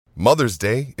Mother's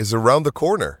Day is around the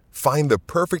corner. Find the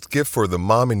perfect gift for the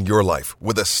mom in your life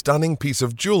with a stunning piece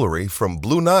of jewelry from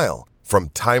Blue Nile. From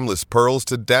timeless pearls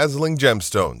to dazzling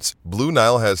gemstones, Blue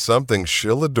Nile has something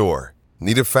she'll adore.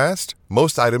 Need it fast?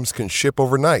 Most items can ship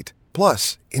overnight.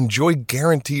 Plus, enjoy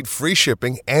guaranteed free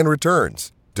shipping and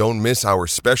returns. Don't miss our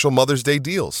special Mother's Day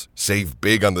deals. Save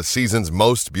big on the season's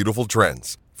most beautiful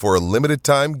trends. For a limited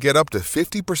time, get up to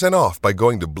 50% off by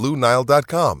going to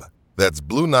BlueNile.com. That's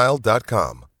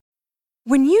BlueNile.com.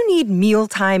 When you need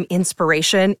mealtime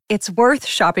inspiration, it's worth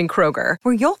shopping Kroger,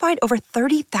 where you'll find over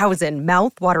 30,000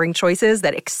 mouth-watering choices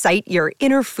that excite your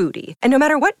inner foodie. And no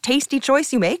matter what tasty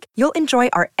choice you make, you'll enjoy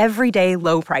our everyday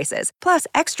low prices, plus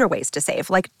extra ways to save,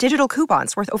 like digital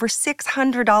coupons worth over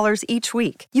 $600 each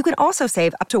week. You can also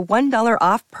save up to $1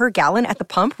 off per gallon at the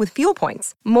pump with fuel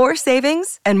points. More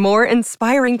savings and more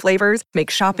inspiring flavors make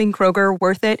shopping Kroger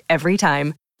worth it every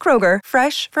time. Kroger,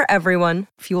 fresh for everyone.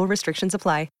 Fuel restrictions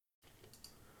apply.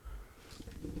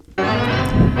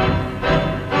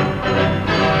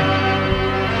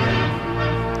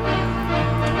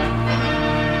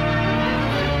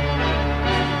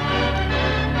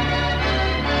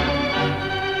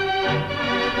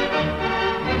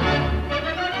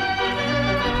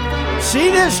 See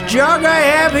this jug I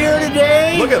have here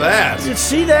today? Look at that. You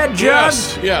see that jug?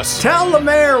 Yes. Tell the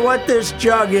mayor what this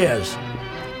jug is.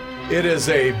 It is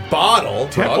a bottle.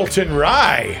 Templeton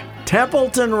Rye.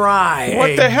 Templeton Rye.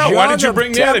 What the hell? Why did you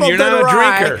bring that in? You're not a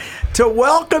drinker. To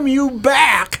welcome you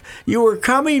back. You were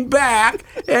coming back,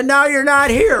 and now you're not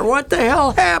here. What the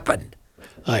hell happened?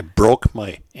 I broke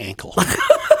my ankle.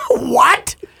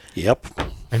 What? Yep.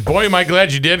 And boy, am I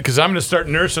glad you did, because I'm going to start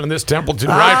nursing this Templeton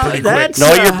Rye pretty quick.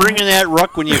 No, you're bringing that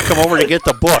ruck when you come over to get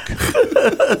the book.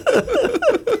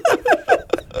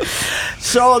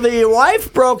 So the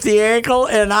wife broke the ankle,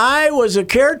 and I was a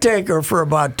caretaker for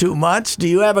about 2 months. Do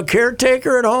you have a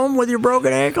caretaker at home with your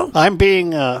broken ankle? I'm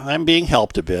being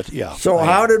helped a bit, yeah. So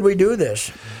how did we do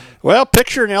this? Well,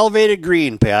 picture an elevated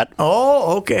green, Pat.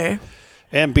 Oh, okay.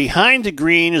 And behind the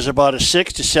green is about a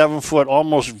 6 to 7 foot,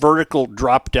 almost vertical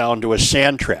drop down to a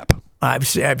sand trap. I've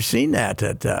seen that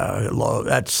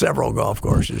at several golf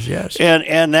courses. Yes,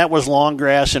 and that was long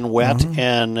grass and wet. Mm-hmm.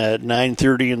 And at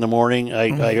 9:30 in the morning,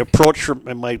 I approached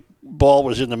and my ball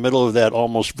was in the middle of that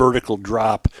almost vertical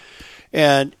drop,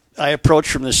 and I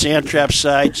approached from the sand trap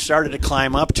side, started to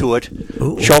climb up to it,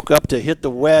 choke up to hit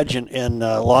the wedge, and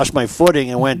lost my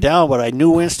footing and went down. But I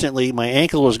knew instantly my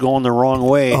ankle was going the wrong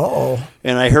way. Uh-oh.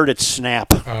 And I heard it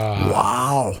snap.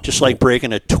 Wow. Just like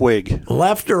breaking a twig.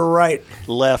 Left or right?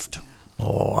 Left.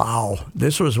 Oh, wow.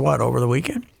 This was what, over the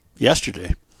weekend?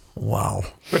 Yesterday. Wow.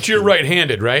 But you're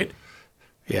right-handed, right?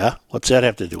 Yeah. What's that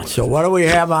have to do with it? So what do we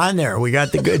have on there? We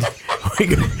got the good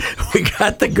we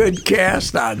got the good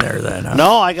cast on there then. Huh?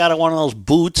 No, I got one of those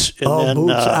boots. And then,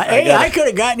 boots. I could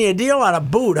have gotten you a deal on a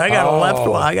boot. I got a left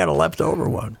one. I got a leftover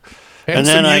one. And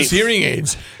then I use hearing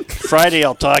aids. Friday,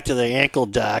 I'll talk to the ankle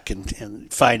doc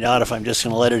and find out if I'm just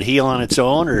going to let it heal on its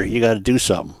own or you got to do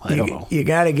something. I don't know. You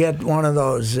got to get one of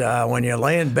those when you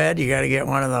lay in bed. You got to get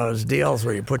one of those deals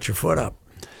where you put your foot up.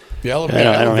 Yeah,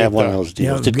 I don't have one of those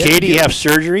deals. Did Katie have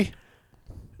surgery?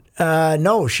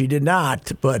 No, she did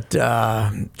not. But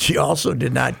she also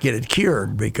did not get it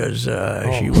cured because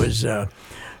she was, in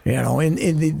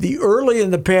the early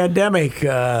in the pandemic,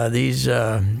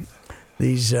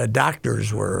 these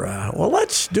doctors were,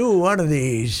 let's do one of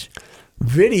these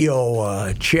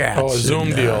video chats. Oh, a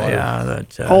Zoom deal. Yeah.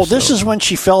 This is when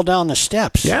she fell down the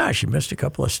steps. Yeah, she missed a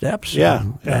couple of steps. Yeah.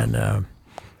 And I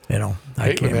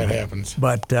hate when that happens.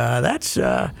 But that's,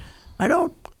 I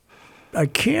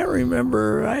can't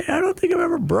remember. I don't think I've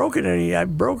ever broken any.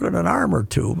 I've broken an arm or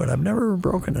two, but I've never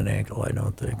broken an ankle, I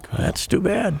don't think. That's too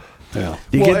bad. Yeah.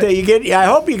 I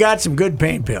hope you got some good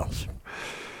pain pills.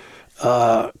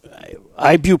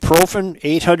 Ibuprofen,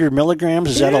 800 milligrams.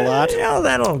 Is that a lot? Yeah,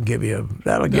 that'll give you.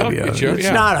 It's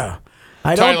yeah. not a.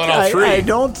 I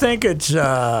don't think it's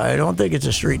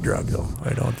a street drug though.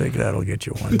 I don't think that'll get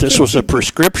you one. This was a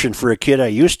prescription for a kid I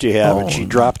used to have, and she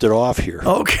dropped it off here.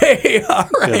 Okay, all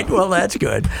right. Yeah. Well, that's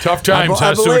good. Tough times.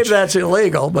 I believe that's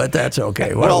illegal, but that's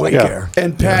okay. What do we care?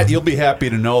 And Pat, you'll be happy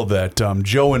to know that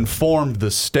Joe informed the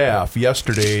staff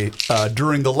yesterday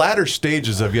during the latter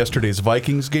stages of yesterday's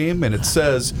Vikings game, and it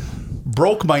says,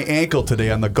 broke my ankle today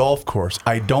on the golf course.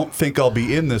 I don't think I'll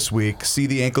be in this week. See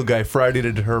the ankle guy Friday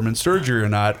to determine surgery or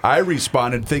not. I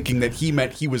responded thinking that he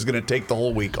meant he was going to take the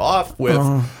whole week off with,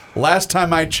 Last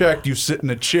time I checked, you sit in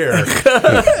a chair.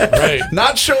 Right.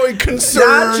 Not showing concern.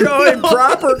 Not showing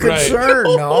proper concern.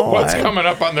 No, What's coming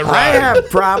up on the ride?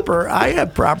 I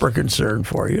have proper concern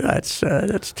for you. That's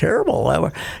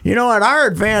terrible. You know, at our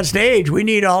advanced age, we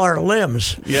need all our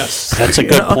limbs. Yes. That's a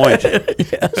good point.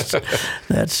 Yes,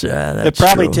 that's It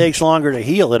probably true. takes longer to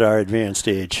heal at our advanced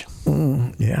age.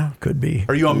 Yeah, could be.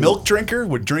 Are you a milk drinker?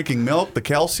 Would drinking milk, the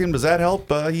calcium, does that help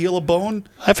heal a bone?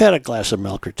 I've had a glass of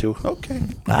milk or two. Okay.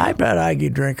 I bet I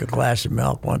could drink a glass of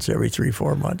milk once every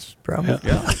 3-4 months. Probably.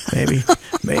 Yeah.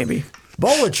 Maybe.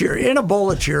 Bowl of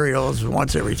Cheerios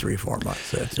once every 3-4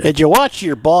 months. That's it. Did you watch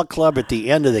your ball club at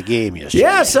the end of the game yesterday?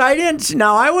 Yes, I didn't.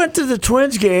 Now, I went to the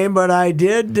Twins game, but I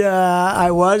did.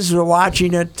 I was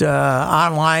watching it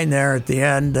online there at the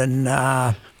end,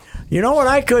 and you know what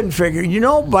I couldn't figure? You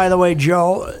know, by the way,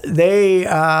 Joe, they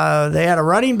had a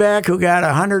running back who got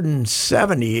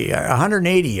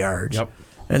 180 yards. Yep.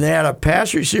 And they had a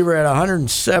pass receiver at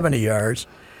 170 yards,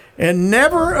 and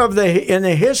never in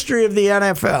the history of the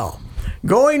NFL,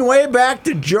 going way back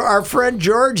to our friend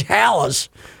George Halas,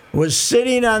 was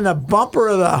sitting on the bumper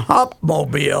of the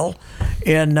Humpmobile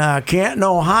in Canton,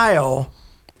 Ohio.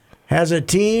 Has a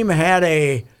team had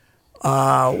a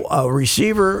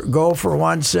receiver go for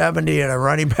 170 and a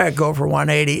running back go for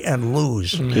 180 and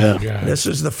lose. Yeah. This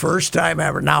is the first time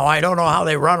ever. Now, I don't know how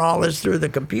they run all this through the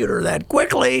computer that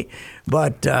quickly,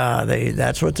 but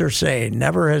that's what they're saying.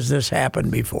 Never has this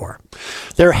happened before.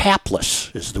 They're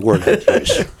hapless, is the word I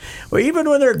use. Well, even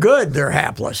when they're good, they're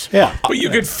hapless. Yeah. But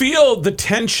you could feel the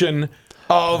tension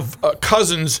of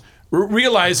Cousins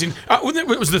realizing it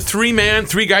was the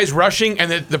three guys rushing,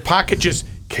 and the pocket just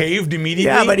caved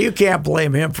immediately. Yeah, but you can't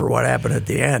blame him for what happened at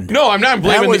the end. No, I'm not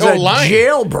blaming that was the a O-line.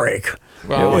 jailbreak.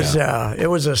 Well, it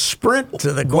was a sprint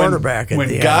to the quarterback when at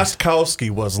the end. Gostkowski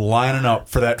was lining up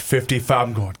for that 55,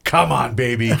 I'm going, come on,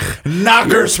 baby.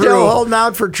 Knock her Still through. holding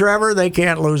out for Trevor. They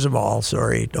can't lose them all.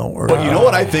 Sorry, don't worry. But you know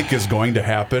what I think is going to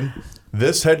happen?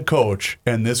 This head coach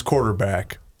and this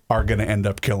quarterback are going to end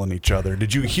up killing each other.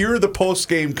 Did you hear the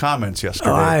post-game comments yesterday?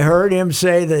 I heard him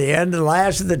say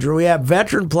we have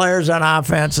veteran players on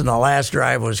offense, and the last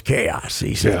drive was chaos,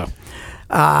 he said.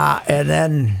 Yeah. And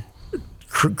then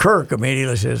Kirk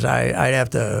immediately says, I'd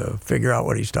have to figure out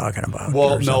what he's talking about.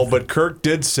 Well, or no, something. but Kirk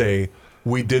did say,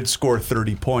 we did score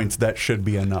 30 points. That should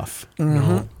be enough.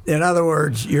 In other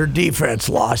words, your defense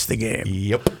lost the game.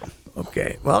 Yep.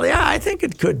 Okay. Well, yeah, I think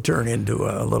it could turn into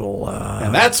a little...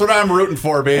 And that's what I'm rooting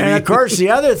for, baby. And, of course, the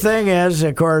other thing is,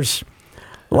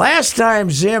 last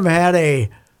time Zim had a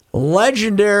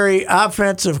legendary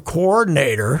offensive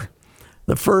coordinator,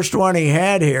 the first one he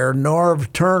had here,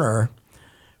 Norv Turner,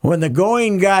 when the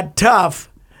going got tough,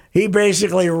 he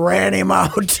basically ran him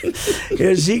out.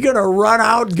 Is he going to run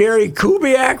out Gary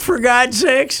Kubiak, for God's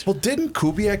sakes? Well, didn't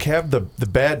Kubiak have the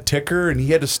bad ticker and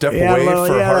he had to step away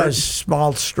for a heart?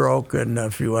 small stroke and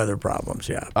a few other problems,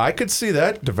 yeah. I could see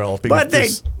that developing. But If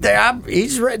this-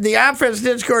 the offense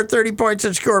did score 30 points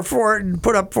and score and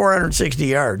put up 460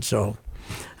 yards. So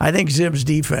I think Zim's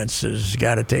defense has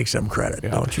got to take some credit,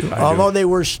 don't you? Although they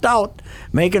were stout,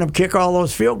 making them kick all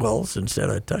those field goals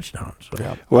instead of touchdowns.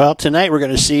 So. Well, tonight we're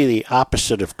going to see the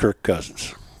opposite of Kirk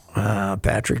Cousins.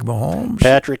 Patrick Mahomes.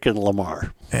 Patrick and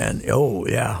Lamar. And,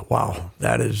 wow.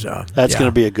 That is... That's going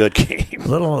to be a good game.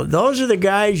 Those are the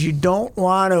guys you don't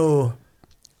want to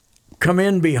come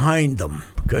in behind them.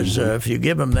 Because if you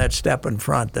give him that step in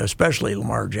front, especially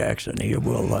Lamar Jackson, he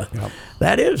will.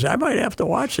 That is, I might have to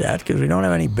watch that because we don't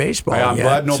have any baseball I'm yet.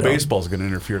 glad no baseball's going to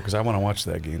interfere because I want to watch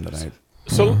that game tonight.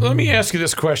 So let me ask you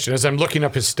this question as I'm looking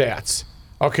up his stats.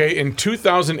 Okay, in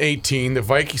 2018, the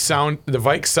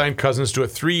Vikes signed Cousins to a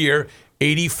 3-year,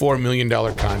 $84 million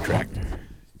contract.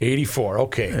 84,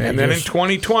 okay. And then in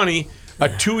 2020, a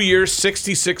 2-year,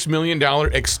 $66 million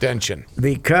extension.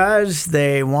 Because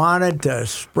they wanted to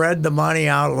spread the money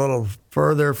out a little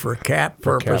further for cap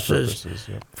purposes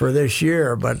for this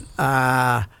year. But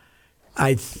I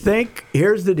think,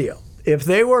 here's the deal. If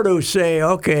they were to say,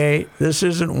 okay, this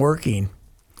isn't working,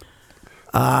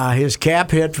 his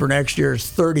cap hit for next year is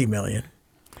 $30 million.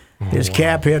 His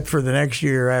cap hit for the next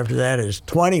year after that is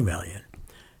 $20 million.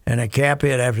 And a cap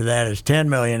hit after that is $10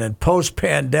 million. And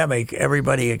post-pandemic,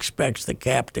 everybody expects the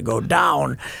cap to go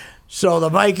down. So the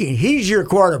Viking, he's your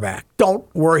quarterback. Don't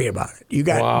worry about it. You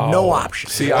got no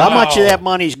option. See, How much of that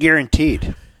money is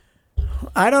guaranteed?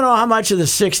 I don't know how much of the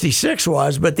 66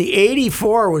 was, but the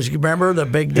 84 was, remember, the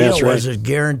big deal That's right. was it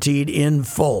guaranteed in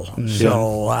full.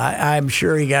 So I'm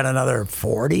sure he got another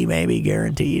 40 maybe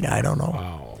guaranteed. I don't know.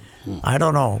 Wow. I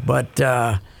don't know. But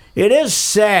it is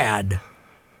sad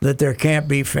that there can't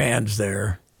be fans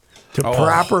there. to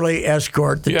properly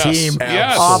escort the team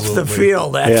Yes. off the Absolutely.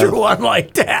 field after one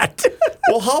like that.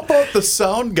 Well, how about the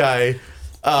sound guy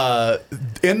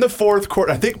in the fourth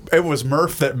quarter? I think it was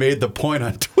Murph that made the point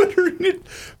on Twitter.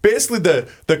 Basically,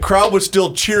 the crowd was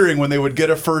still cheering when they would get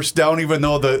a first down, even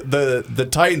though the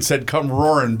Titans had come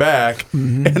roaring back.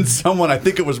 Mm-hmm. And someone, I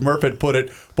think it was Murph, had put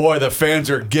it, boy, the fans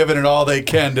are giving it all they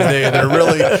can today. They're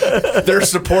really, their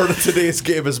support of today's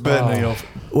game has been,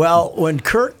 Well, when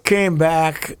Kirk came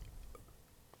back,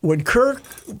 when Kirk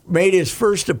made his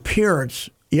first appearance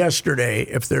yesterday,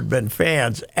 if there'd been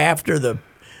fans after the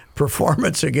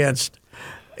performance against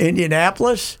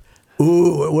Indianapolis,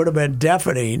 it would have been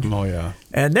deafening. Oh, yeah.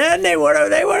 And then they would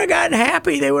have gotten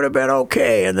happy. They would have been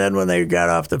okay. And then when they got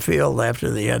off the field after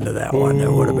the end of that one,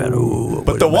 it would have been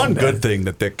But the one good thing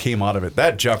that came out of it,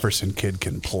 that Jefferson kid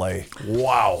can play.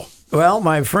 Wow. Well,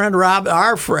 my friend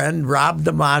our friend Rob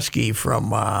Demoski from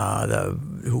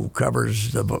who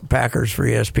covers the Packers for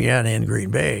ESPN in Green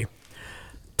Bay,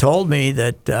 told me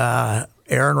that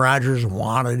Aaron Rodgers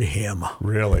wanted him.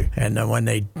 Really? And then when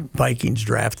the Vikings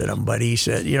drafted him, but he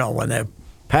said, when the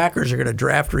Packers are going to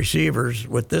draft receivers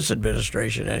with this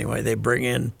administration anyway, they bring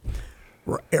in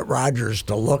Rodgers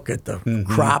to look at the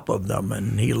crop of them,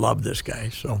 and he loved this guy.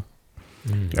 So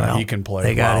Yeah, he can play.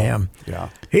 They got him. Yeah.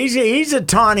 He's a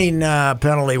taunting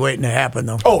penalty waiting to happen,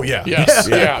 though. Oh, yeah. Yes,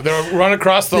 yeah. They'll run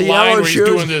across the line yellow where he's shoes.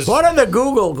 doing this. What are the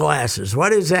Google glasses?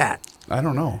 What is that? I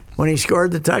don't know. When he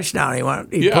scored the touchdown, I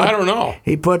don't know.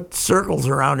 He put circles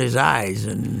around his eyes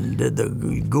and did the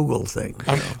Google thing.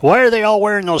 Why are they all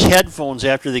wearing those headphones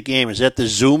after the game? Is that the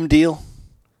Zoom deal?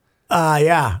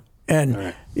 Yeah.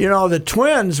 And, the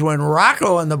Twins, when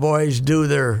Rocco and the boys do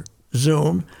their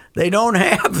Zoom, they don't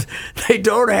have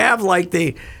like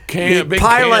the big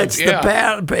pilots,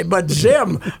 cans, but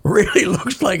Zim really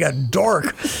looks like a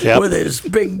dork with his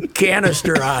big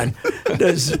canister on.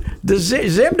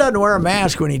 Zim doesn't wear a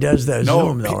mask when he does the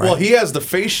Zoom, though, right? Well, he has the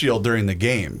face shield during the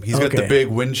game. He's got the big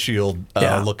windshield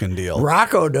looking deal.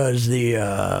 Rocco does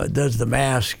the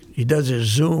mask. He does his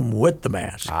Zoom with the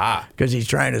mask because he's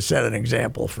trying to set an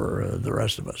example for the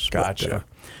rest of us. Gotcha.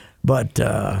 But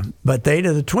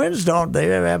the Twins don't. They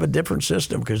have a different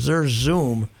system because their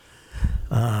Zoom.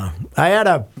 I had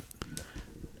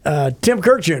Tim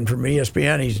Kirchin from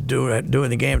ESPN. He's doing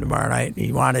the game tomorrow night.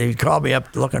 He called me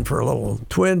up looking for a little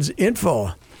Twins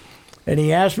info, and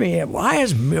he asked me, "Why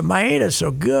is Maeda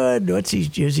so good? Has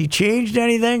he changed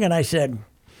anything?" And I said,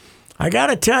 "I got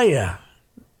to tell you,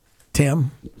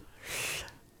 Tim,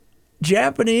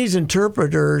 Japanese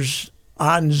interpreters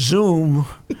on Zoom."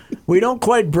 We don't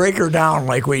quite break her down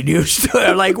like we used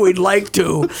to, like we'd like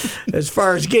to, as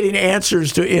far as getting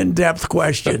answers to in-depth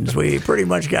questions. We pretty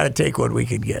much got to take what we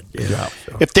can get.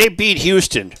 If they beat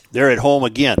Houston, they're at home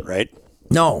again, right?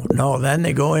 No. Then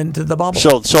they go into the bubble.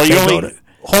 So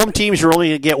home teams are only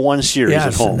going to get one series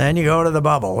at home. And then you go to the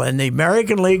bubble. And the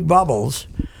American League bubbles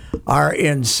are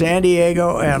in San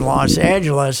Diego and Los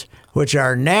Angeles, which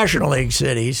are National League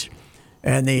cities.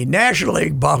 And the National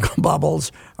League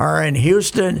bubbles are in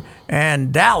Houston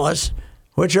and Dallas,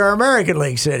 which are American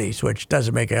League cities, which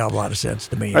doesn't make a hell of a lot of sense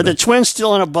to me. Are the Twins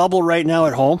still in a bubble right now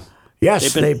at home?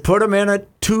 Yes, they put them in a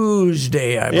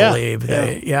Tuesday, I believe.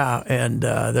 Yeah.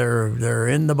 They're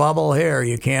in the bubble here.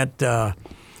 You can't.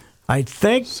 I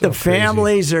think the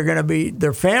families are going to be.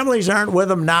 Their families aren't with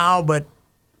them now, but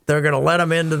they're going to let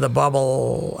them into the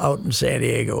bubble out in San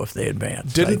Diego if they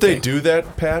advance. Didn't they do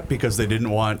that, Pat, because they didn't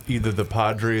want either the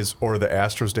Padres or the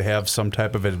Astros to have some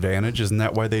type of advantage? Isn't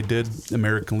that why they did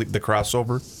American League, the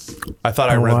crossover? I thought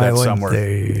I read that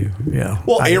somewhere.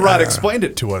 Well, A-Rod explained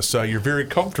it to us. You're very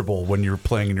comfortable when you're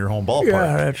playing in your home ballpark.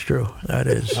 Yeah, that's true. That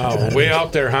is.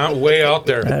 Out there, huh? Way out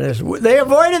there. That is. They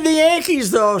avoided the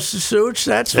Yankees, though, Such.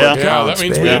 That's what counts. Yeah, that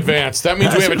means we advance. That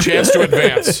means we have a chance to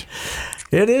advance.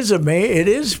 It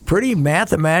is pretty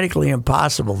mathematically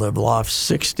impossible to have lost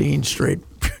 16 straight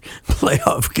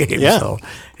playoff games. Yeah.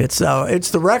 So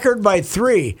it's the record by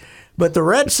 3. But the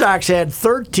Red Sox had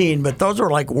 13, but those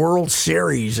were like World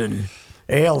Series and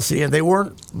ALC, and they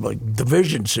weren't like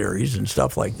division series and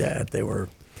stuff like that. They were.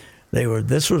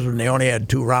 This was when they only had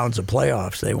 2 rounds of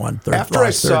playoffs. They won 13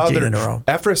 in a row.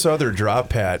 After I saw their draw,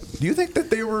 Pat, do you think that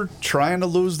they were trying to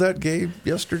lose that game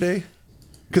yesterday?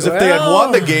 Because if they had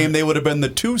won the game, they would have been the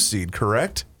 2 seed,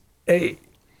 correct? Instead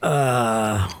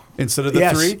of the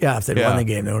 3? Yeah, if they'd won the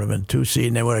game, they would have been 2 seed,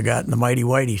 and they would have gotten the Mighty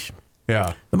Whiteys.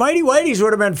 Yeah. The Mighty Whiteys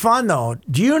would have been fun, though.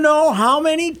 Do you know how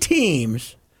many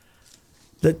teams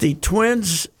that the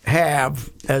Twins have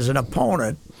as an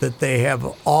opponent that they have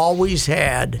always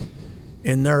had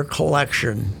in their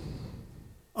collection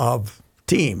of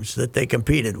teams that they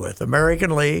competed with?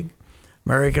 American League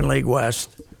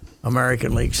West,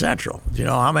 American League Central. Do you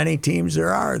know how many teams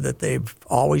there are that they've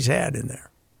always had in there?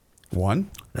 One?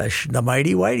 The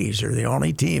Mighty Whiteys are the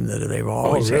only team that they've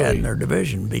always really? had in their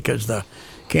division because the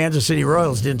Kansas City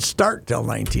Royals didn't start till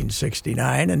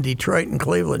 1969, and Detroit and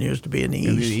Cleveland used to be in the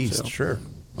East. So. Sure.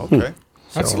 Okay.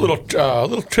 That's a little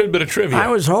tidbit of trivia. I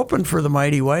was hoping for the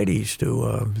Mighty Whiteys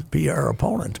to be our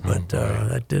opponent, but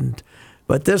that didn't.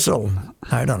 But this'll,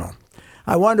 I don't know.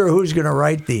 I wonder who's going to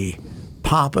write the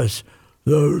pompous,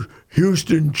 the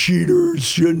Houston cheaters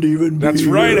shouldn't even be That's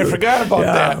right. here. I forgot about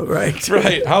Yeah, that. right.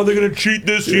 Right. How are they going to cheat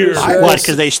this year? What,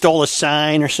 because they stole a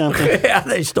sign or something? Yeah,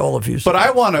 they stole a few. But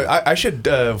I should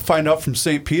find out from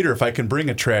St. Peter if I can bring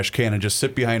a trash can and just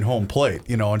sit behind home plate,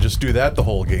 and just do that the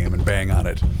whole game and bang on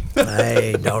it.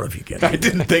 I doubt if you can. I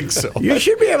didn't think so. You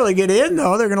should be able to get in,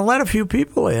 though. They're going to let a few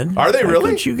people in. Are they Why really?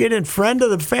 couldn't you get in friend of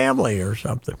the family or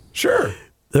something? Sure.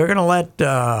 They're going to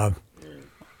let,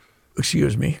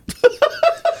 excuse me.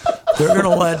 They're going to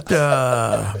let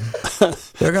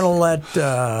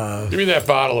Give me that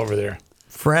bottle over there.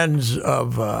 friends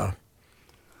of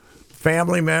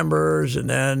family members and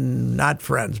then, not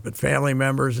friends, but family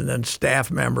members and then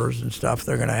staff members and stuff.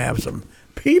 They're going to have some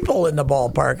people in the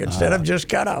ballpark instead of just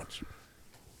cutouts.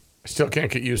 I still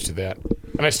can't get used to that.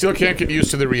 And I still can't get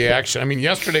used to the reaction. I mean,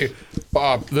 yesterday,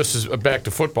 this is back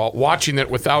to football, watching it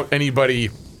without anybody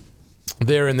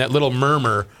there in that little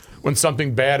murmur when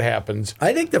something bad happens.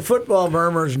 I think the football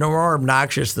murmur is no more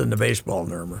obnoxious than the baseball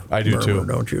murmur. I do too.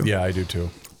 Don't you? Yeah, I do too.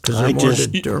 Because they're more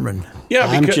determined. Yeah,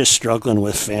 I'm because just struggling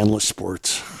with fanless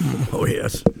sports. Oh,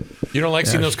 yes. you don't like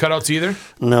seeing those cutouts either?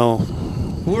 No.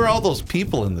 Who are all those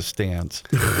people in the stands?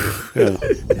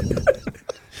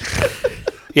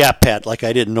 Yeah, Pat, like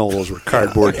I didn't know those were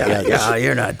cardboard heads. Yeah,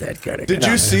 you're not that kind of guy. Did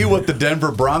you see what the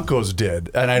Denver Broncos did?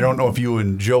 And I don't know if you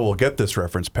and Joe will get this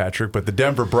reference, Patrick, but the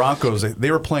Denver Broncos, they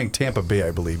were playing Tampa Bay,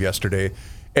 I believe, yesterday,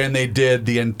 and they did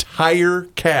the entire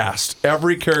cast,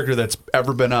 every character that's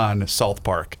ever been on South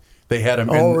Park. They had them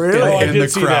really? Oh, I in did the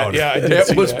see crowd. that. Yeah, I did it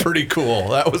see was that. pretty cool.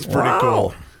 That was pretty Wow.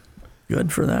 cool.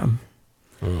 Good for them.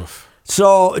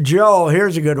 So, Joe,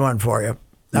 here's a good one for you.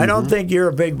 I don't think you're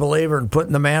a big believer in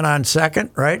putting the man on second,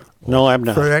 right? No, I'm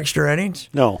not. For extra innings.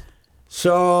 No.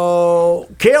 So,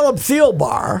 Caleb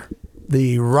Thielbar,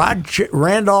 the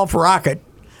Randolph Rocket,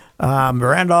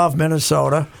 Randolph,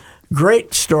 Minnesota,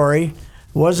 great story.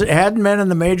 Hadn't been in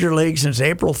the major league since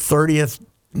April 30th,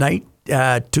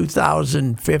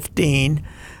 2015.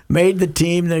 Made the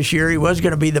team this year. He was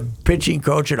going to be the pitching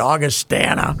coach at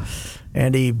Augustana,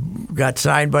 and he got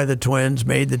signed by the Twins,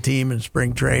 made the team in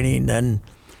spring training, then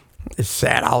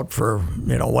sat out for,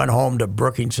 went home to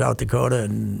Brookings, South Dakota,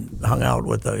 and hung out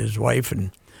with his wife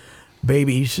and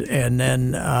babies. And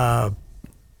then now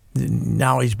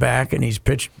he's back, and he's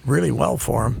pitched really well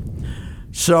for him.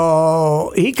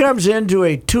 So he comes into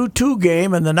a 2-2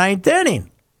 game in the ninth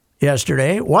inning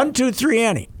yesterday. 1-2-3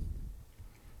 inning.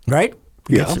 Right?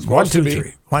 Yeah.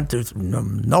 1-2-3.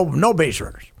 1-2-3. No base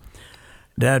runners.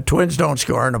 The Twins don't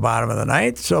score in the bottom of the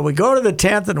ninth, so we go to the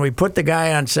 10th and we put the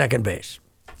guy on second base.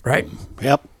 Right?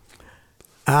 Yep.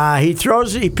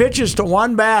 He pitches to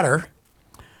one batter,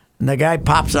 and the guy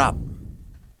pops up.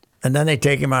 And then they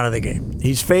take him out of the game.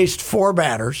 He's faced four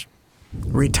batters,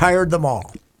 retired them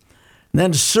all. And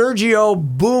then Sergio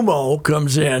Bumo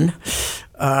comes in,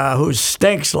 who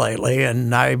stinks lately,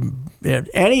 and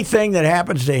anything that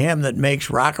happens to him that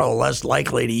makes Rocco less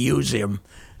likely to use him,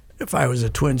 if I was a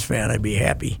Twins fan, I'd be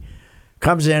happy.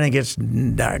 Comes in and gets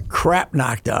crap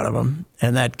knocked out of him,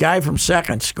 and that guy from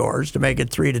second scores to make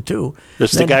it 3-2.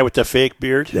 This the guy with the fake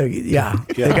beard?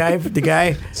 The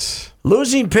guy,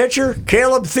 losing pitcher,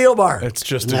 Caleb Thielbar. It's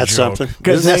just Isn't a that joke. something?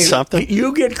 Because Isn't that something?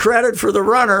 you get credit for the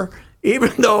runner,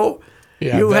 even though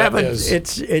you that haven't.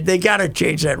 is- They got to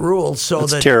change that rule so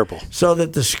That's that terrible. so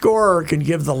that the scorer can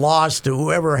give the loss to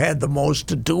whoever had the most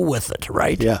to do with it.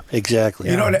 Right? Yeah, exactly.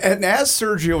 And as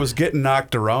Sergio was getting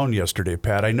knocked around yesterday,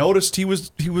 Pat, I noticed he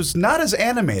was not as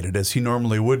animated as he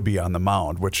normally would be on the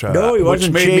mound, which No, he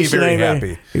wasn't made me chasing very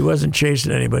anybody. happy. He wasn't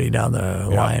chasing anybody down the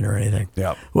line or anything.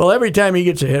 Yeah. Well, every time he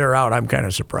gets a hitter out, I'm kind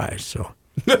of surprised. So,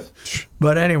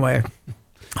 but anyway,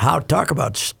 talk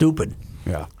about stupid.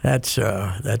 Yeah. That's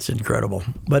incredible.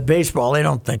 But baseball, they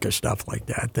don't think of stuff like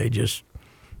that. They just,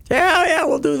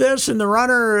 we'll do this, and the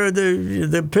runner,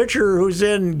 the pitcher who's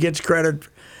in gets credit.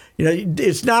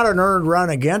 It's not an earned run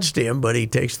against him, but he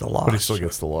takes the loss. But he still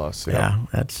gets the loss. Yeah,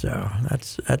 that's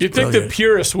You'd think the brilliant.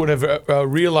 purists would have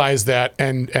realized that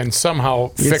and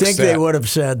somehow You fixed think that. they would have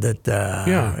said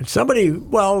that somebody,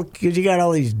 because you got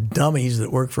all these dummies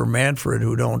that work for Manfred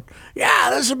who don't,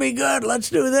 this will be good, let's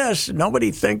do this.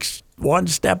 Nobody thinks one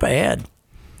step ahead.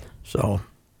 So,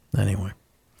 anyway.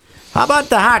 How about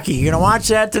the hockey? You going to watch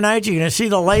that tonight? You going to see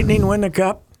the Lightning win the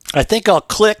Cup? I think I'll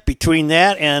click between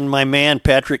that and my man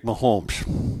Patrick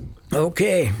Mahomes.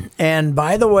 Okay. And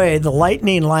by the way, the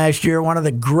Lightning last year, one of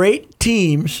the great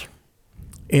teams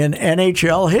in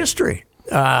NHL history,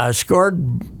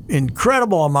 scored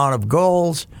incredible amount of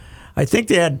goals. I think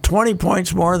they had 20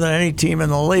 points more than any team in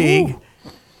the league. Ooh.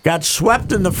 Got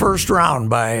swept in the first round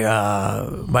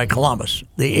by Columbus,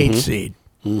 the 8th seed.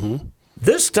 Mm-hmm.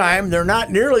 This time, they're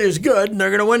not nearly as good, and they're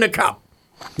going to win the Cup.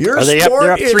 They're up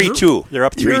 3-2. They're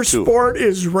up 3-2. Your sport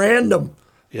is random.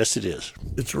 Yes, it is.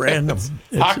 It's random.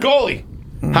 Hot goalie.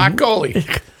 Hot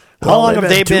goalie. How long have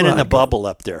they been in the bubble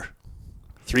up there?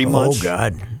 3 months? Oh,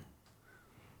 God.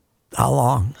 How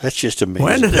long? That's just amazing.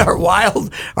 When did our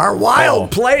Wild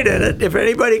played in it, if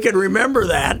anybody can remember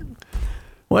that?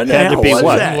 When the hell was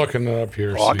that? I'm looking it up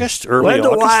here. August? When did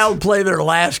the Wild play their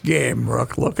last game,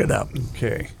 Rook? Look it up.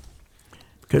 Okay.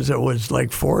 Because it was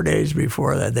like 4 days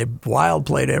before that. The Wild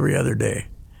played every other day.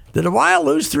 Did the Wild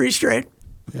lose 3 straight?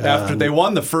 After they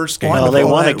won the first game. They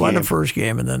won the first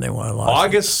game, and then they won.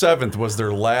 August 7th was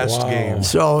their last game.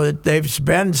 So they've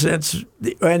been since,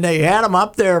 and they had them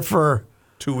up there for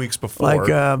 2 weeks before. Like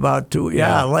about 2,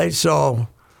 late. So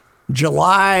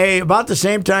July, about the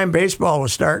same time baseball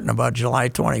was starting, about July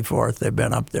 24th, they've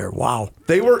been up there. Wow.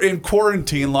 They were in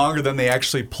quarantine longer than they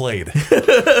actually played.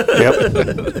 Yep.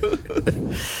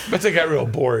 But they got real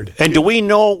bored. And do we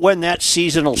know when that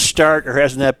season will start, or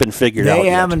hasn't that been figured out They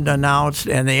yet? haven't announced,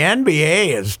 and the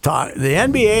NBA is the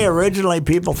NBA originally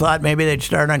people thought maybe they'd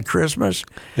start on Christmas,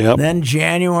 then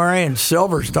January, and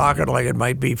Silver's talking like it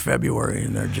might be February,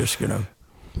 and they're just going to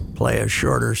play a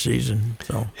shorter season.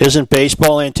 So isn't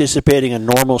baseball anticipating a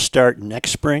normal start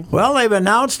next spring? Well, they've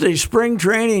announced a spring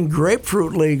training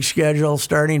Grapefruit League schedule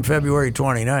starting February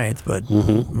 29th, but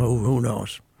who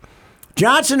knows?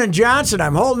 Johnson & Johnson,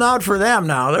 I'm holding out for them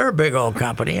now. They're a big old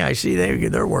company. I see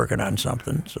they're working on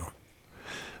something. So,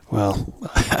 well,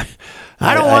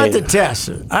 I don't want the test.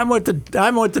 I'm with the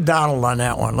Donald on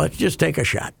that one. Let's just take a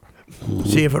shot,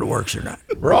 see if it works or not.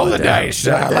 Roll the dice.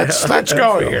 Let's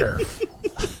go here.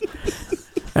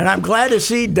 And I'm glad to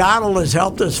see Donald has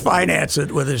helped us finance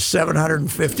it with his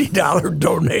 $750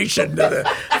 donation to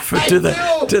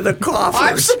the coffers.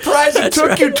 I'm surprised it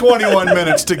took you 21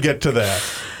 minutes to get to that.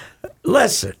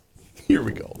 Listen, here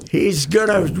we go. He's going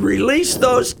to release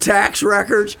those tax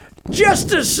records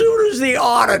just as soon as the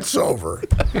audit's over.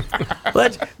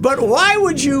 But why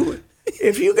would you,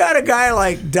 if you got a guy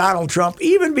like Donald Trump,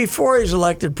 even before he's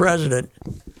elected president,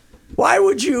 why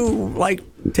would you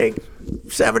take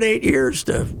 7-8 years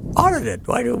to audit it?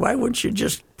 Why wouldn't you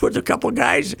just put an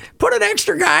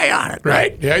extra guy on it,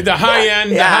 right? Yeah, the high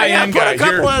end guy.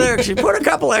 Put a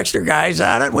couple extra guys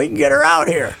on it, and we can get her out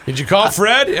here. Did you call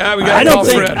Fred? Yeah, we got to call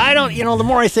Fred. The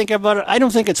more I think about it, I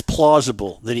don't think it's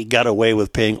plausible that he got away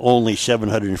with paying only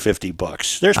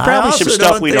 $750. There's probably some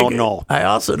stuff we don't know. I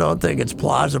also don't think it's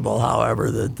plausible, however,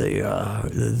 that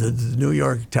the New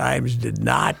York Times did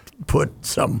not put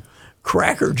some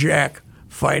crackerjack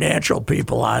financial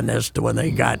people on this when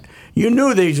they got. You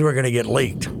knew these were going to get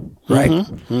leaked, right?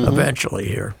 Eventually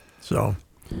here. So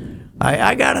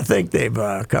I got to think they've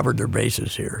covered their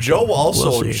bases here. Joe so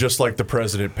also, just like the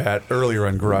president, Pat, earlier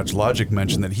on Garage Logic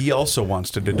mentioned that he also wants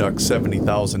to deduct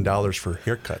 $70,000 for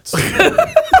haircuts.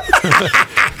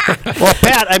 Well,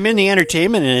 Pat, I'm in the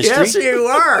entertainment industry. Yes, you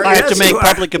are. I have to make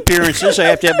public appearances. I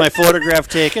have to have my photograph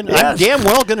taken. Yes. I'm damn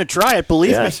well going to try it,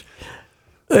 believe me.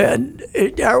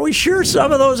 And are we sure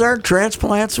some of those aren't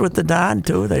transplants with the Don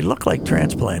too? They look like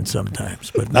transplants sometimes.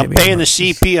 But I'm paying the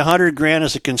CP $100,000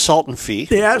 as a consultant fee.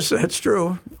 Yes, that's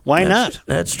true. Why not?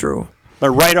 That's true. I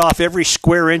write off every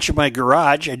square inch of my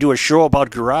garage. I do a show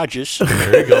about garages.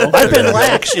 There you go. I've been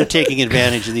lax in taking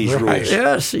advantage of these rules.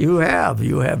 Yes, you have.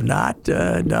 You have not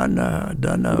done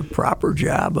a proper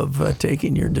job of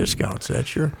taking your discounts. That's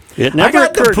sure. It never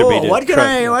occurred to me. What can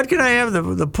I have?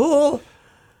 The pool.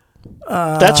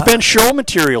 That's been show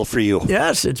material for you.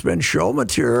 Yes, it's been show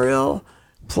material.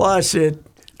 Plus, it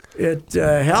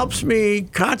helps me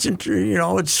concentrate.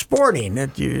 It's sporting.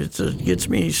 It gets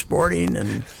me sporting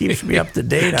and keeps me up to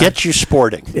date. Gets you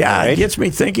sporting. Yeah, right? It gets me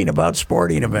thinking about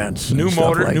sporting events. New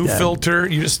motor, like new that. filter.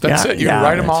 That's it. You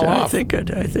write them all off.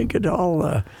 I think it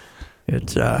all.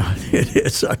 It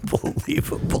is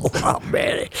unbelievable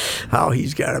how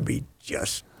he's got to be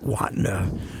just wanting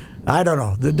to. I don't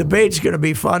know. The debate's going to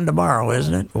be fun tomorrow,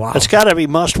 isn't it? Wow. It's got to be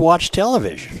must-watch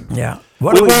television. Yeah.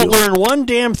 We won't learn one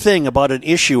damn thing about an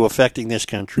issue affecting this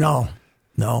country. No.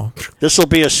 This will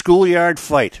be a schoolyard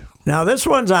fight. Now, this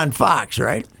one's on Fox,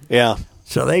 right? Yeah.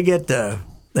 So they get to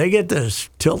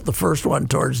tilt the first one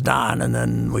towards Don, and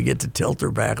then we get to tilt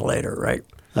her back later, right?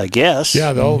 I guess.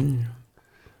 Yeah, they'll.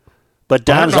 But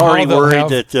Don's already worried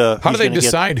that. How do they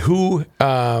decide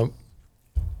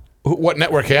what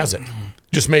network has it?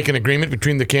 Just make an agreement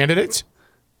between the candidates?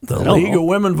 The League of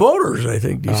Women Voters, I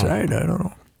think, decide. I don't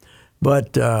know.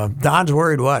 But Don's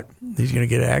worried what? He's going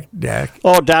to get act.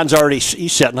 Oh, Don's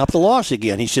he's setting up the loss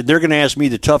again. He said, they're going to ask me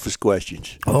the toughest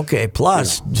questions. Okay,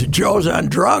 plus Joe's on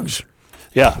drugs.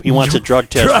 Yeah, he wants a drug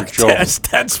test for Joe.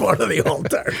 That's one of the old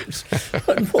timers.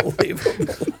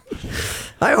 Unbelievable.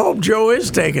 I hope Joe is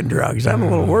taking drugs. I'm a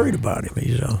little worried about him.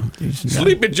 He's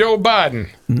Sleepy Joe Biden.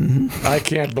 Mm-hmm. I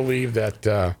can't believe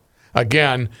that.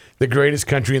 Again, the greatest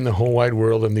country in the whole wide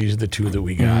world, and these are the two that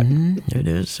we got. Mm-hmm. It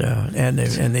is, and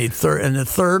the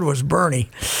third was Bernie.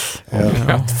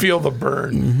 Feel the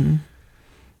burn.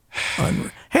 Mm-hmm.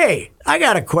 Hey, I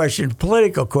got a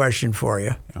political question for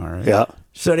you. All right. Yeah.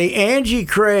 So the Angie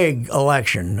Craig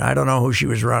election, I don't know who she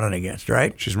was running against,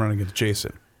 right? She's running against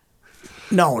Jason.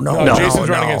 No. Jason's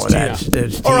running against Tina.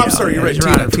 That's Oh, Tina. I'm sorry. You're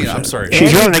right. Tina. I'm sorry.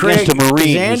 She's running against a Marine.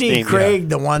 Is Angie Craig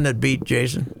the one that beat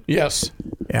Jason? Yes.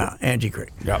 Yeah, Angie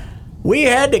Craig. Yep. We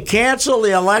had to cancel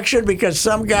the election because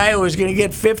some guy who was going to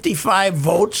get 55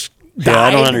 votes died. Yeah,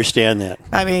 I don't understand that.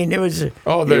 I mean, it was.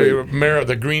 Oh, the mayor of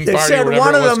the Green They Party. said or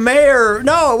one of the mayor.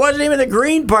 No, it wasn't even the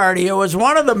Green Party. It was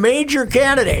one of the major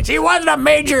candidates. He wasn't a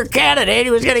major candidate.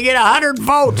 He was going to get 100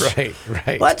 votes.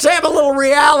 Right. Let's have a little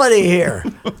reality here.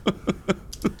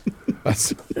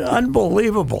 That's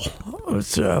unbelievable.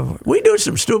 We do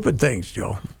some stupid things,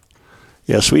 Joe.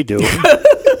 Yes, we do.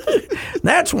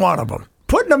 That's one of them.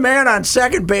 Putting a man on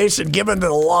second base and giving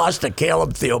the loss to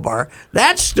Caleb Thielbar,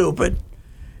 that's stupid.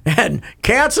 And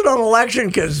cancel an election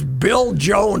because Bill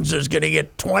Jones is going to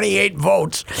get 28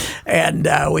 votes, and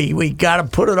we got to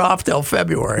put it off till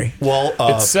February. Well,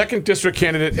 it's second district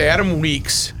candidate Adam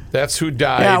Weeks. That's who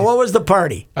died. Yeah, what was the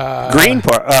party? Green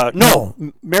Party. No,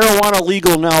 Marijuana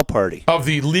Legal Now Party. Of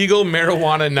the Legal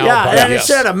Marijuana Now yeah, Party. and it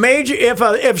said a major.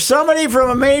 If somebody from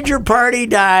a major party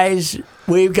dies,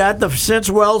 we've got since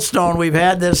Wellstone, we've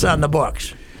had this on the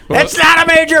books. It's not a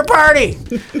major party.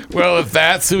 Well, if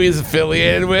that's who he's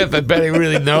affiliated with, I bet he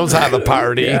really knows how to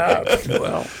party. Yeah,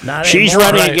 well, not She's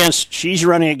anymore.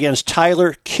 running against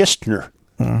Tyler Kistner.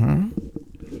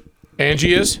 Mm-hmm.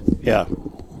 Angie is? Yeah.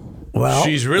 Well,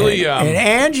 she's really. And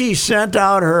Angie sent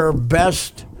out her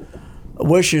best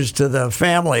wishes to the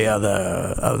family of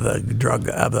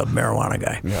the marijuana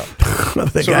guy. Yeah,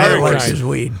 the So guy very who likes kind. his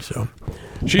weed. So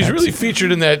she's really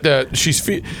featured in that.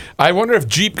 I wonder if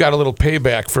Jeep got a little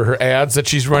payback for her ads that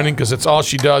she's running, because it's all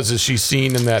she does is she's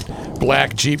seen in that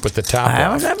black Jeep with the top I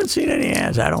off. haven't seen any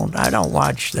ads. I don't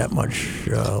watch that much.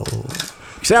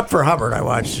 Except for Hubbard, I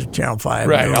watch Channel 5.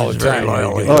 Right, News all the very time.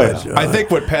 loyally. Oh, yeah. But, I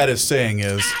think what Pat is saying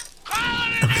is.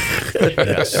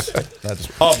 Yes.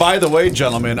 Oh, by the way,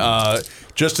 gentlemen,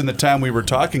 just in the time we were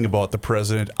talking about the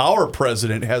president, our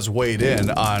president has weighed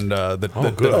in on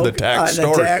the tax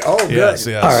story. Good. Yes.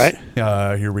 All right.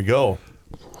 Here we go.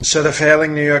 So the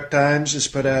failing New York Times has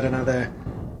put out another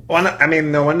one. I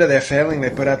mean, no wonder they're failing.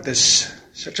 They put out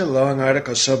such a long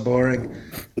article, so boring,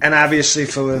 and obviously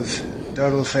full of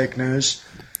total fake news.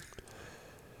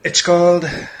 It's called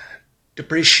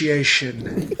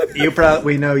depreciation.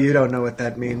 We know you don't know what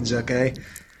that means, okay?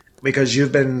 Because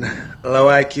you've been low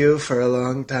IQ for a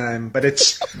long time. But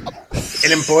it's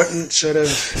an important sort of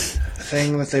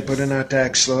thing that they put in our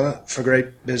tax law for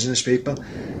great business people.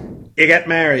 You get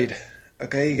married,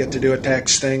 okay? You get to do a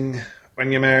tax thing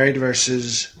when you're married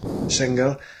versus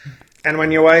single. And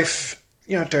when your wife,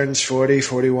 turns 40,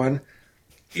 41,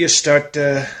 you start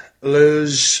to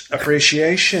lose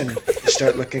appreciation. You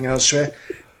start looking elsewhere.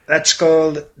 That's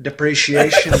called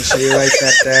depreciation, so you write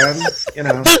that down,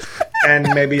 and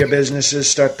maybe your businesses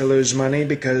start to lose money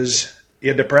because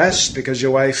you're depressed, because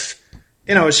your wife,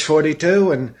 is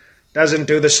 42 and doesn't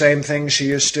do the same thing she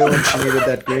used to when she needed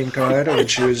that green card or when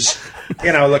she was,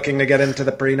 looking to get into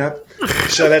the prenup.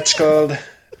 So that's called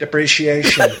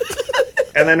depreciation.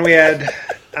 And then we had,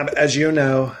 as you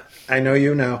know, I know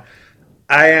you know,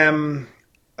 I am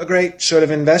a great sort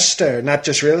of investor, not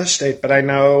just real estate, but I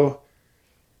know,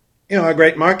 a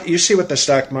great market. You see what the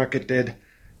stock market did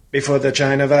before the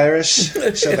China virus,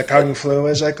 so the Kung Flu,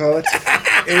 as I call it.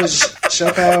 It was so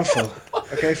powerful.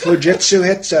 Okay, Fujitsu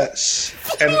hits us,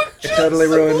 and it totally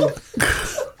ruined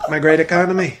my great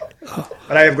economy.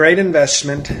 But I have great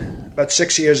investment. About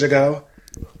 6 years ago,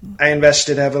 I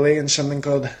invested heavily in something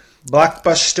called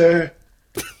Blockbuster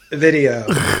Video.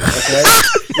 Okay,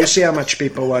 you see how much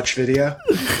people watch video.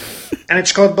 And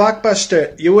it's called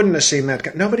Blockbuster. You wouldn't have seen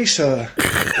that. Nobody saw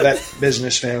that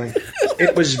business failing.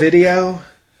 It was video,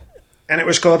 and it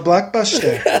was called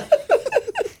Blockbuster.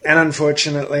 And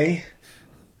unfortunately,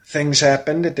 things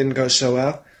happened. It didn't go so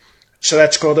well. So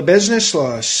that's called a business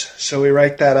loss. So we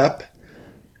write that up.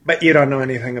 But you don't know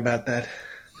anything about that.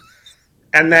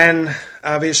 And then,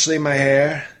 obviously, my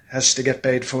hair has to get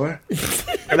paid for.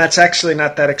 And that's actually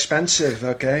not that expensive,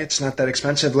 okay? It's not that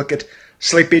expensive. Look at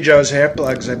Sleepy Joe's hair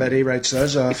plugs. I bet he writes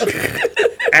those off.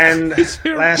 And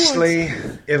lastly,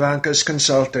 Ivanka's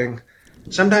consulting.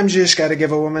 Sometimes you just got to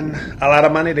give a woman a lot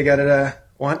of money to get her to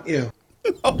want you.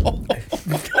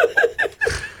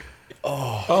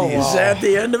 Is that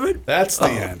the end of it? That's the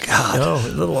end. Oh, a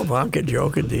little Ivanka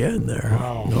joke at the end there.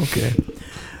 Wow. Okay.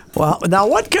 Well, now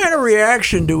what kind of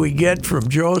reaction do we get from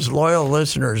Joe's loyal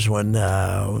listeners when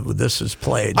this is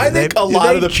played? I think a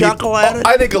lot of the chuckle people. at it?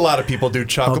 I think a lot of people do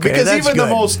chuckle because that's even the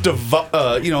good. most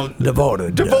devoted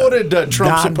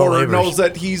Trump supporter non-believers. knows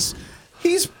that he's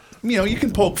you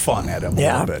can poke fun at him a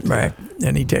little bit. Right.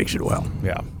 And he takes it well.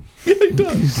 Yeah, he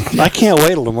does. I can't wait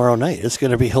till tomorrow night. It's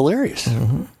going to be hilarious.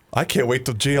 I can't wait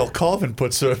till J.L. Colvin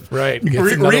puts a Right.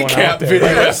 Gets another one recap out there. video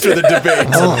after the debate.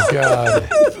 Oh, my God.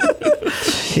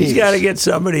 He's got to get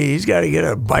somebody. He's got to get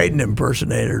a Biden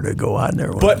impersonator to go on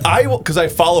there. But because I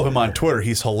follow him on Twitter,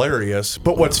 he's hilarious.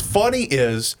 But what's funny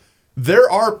is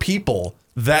there are people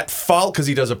that follow because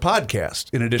he does a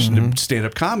podcast in addition to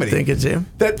stand-up comedy. Think it's him?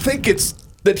 That think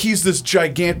that he's this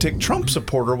gigantic Trump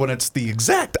supporter when it's the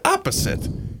exact opposite.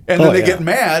 And then they get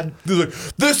mad. They're like,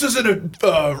 "This isn't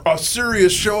a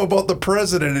serious show about the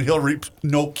president," and he'll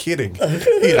no kidding,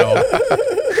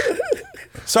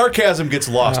 Sarcasm gets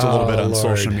lost a little bit on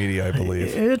social media, I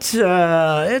believe.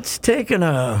 It's taken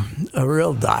a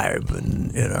real dive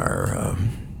in our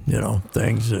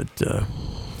things that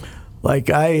like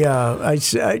I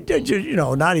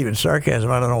not even sarcasm.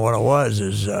 I don't know what it was.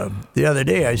 Is the other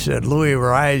day I said Louis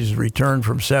Rise returned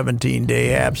from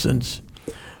 17-day absence,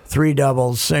 3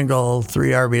 doubles, single,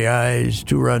 3 RBIs,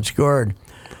 2 runs scored.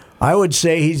 I would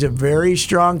say he's a very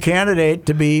strong candidate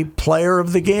to be player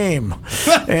of the game.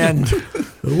 And,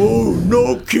 oh,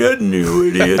 no kidding, you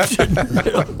idiot.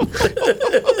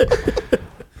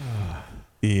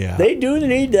 Yeah. They do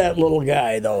need that little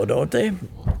guy, though, don't they?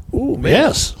 Ooh, man.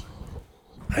 Yes.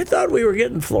 I thought we were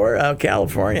getting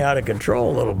California out of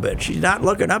control a little bit. She's not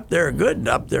looking up there good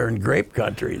up there in grape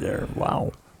country there.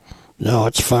 Wow. No,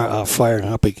 it's firing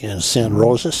up again. Santa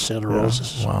Rosa.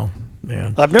 Wow,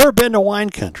 man. I've never been to wine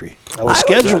country. I was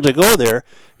scheduled to go there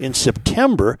in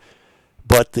September,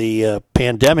 but the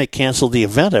pandemic canceled the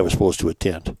event I was supposed to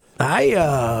attend.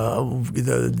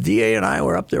 The DA and I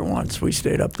were up there once. We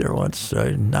stayed up there once,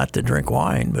 not to drink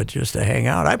wine, but just to hang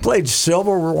out. I played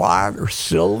Silverado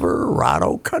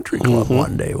Country Club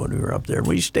one day when we were up there.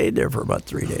 We stayed there for about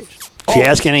 3 days. Did you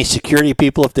ask any security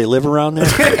people if they live around there?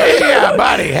 Yeah,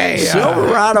 buddy. Hey,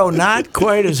 Silverado, not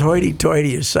quite as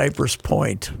hoity-toity as Cypress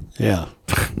Point. Yeah.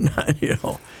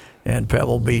 And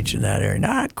Pebble Beach in that area.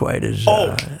 Not quite as...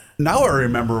 now I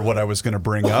remember what I was going to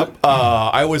bring up.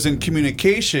 I was in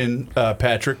communication,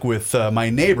 Patrick, with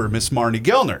my neighbor, Miss Marnie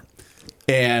Gellner,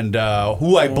 and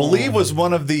who I believe was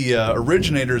one of the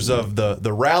originators of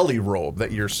the rally robe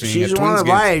that you're seeing She's at one Twins of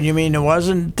games. mine. You mean it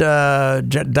wasn't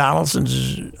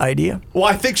Donaldson's idea? Well,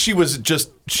 I think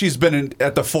she's been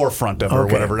at the forefront of it or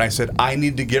whatever. And I said, I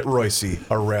need to get Royce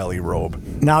a rally robe.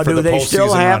 Now, for do the they still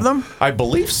postseason have run. them? I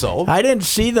believe so. I didn't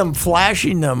see them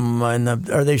flashing them.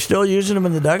 Are they still using them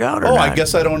in the dugout or not? I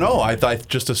guess I don't know. I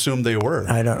just assumed they were.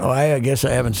 I don't know. I guess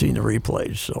I haven't seen the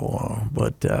replays. So,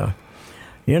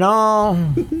 you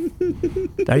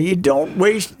don't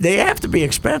waste. They have to be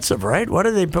expensive, right? What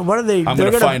are they? I'm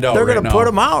going to find out. They're right going to now. put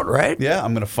them out, right? Yeah,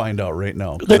 I'm going to find out right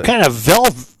now. They're kind of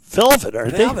velvet,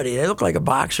 aren't they? Velvety. They look like a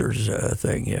boxer's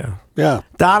thing. Yeah. Yeah.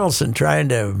 Donaldson trying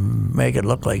to make it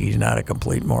look like he's not a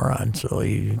complete moron, so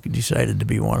he decided to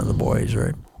be one of the boys,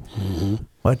 right? Mm-hmm.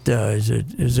 What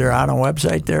is there on a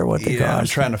website there? What they cost? I'm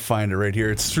trying to find it right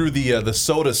here. It's through the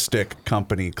Soda Stick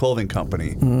company, clothing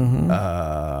company. Mm-hmm.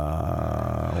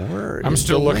 I'm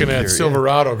still looking at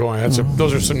Silverado going,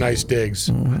 those are some nice digs.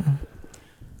 Mm-hmm.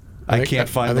 I can't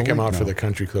find I think the I'm link out for now. the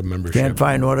country club membership. Can't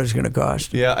find what it's going to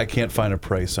cost. Yeah, I can't find a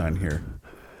price on here.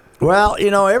 Well,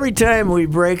 every time we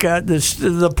break out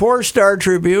the Poor Star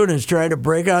Tribune is trying to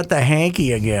break out the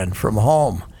hanky again from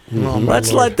home.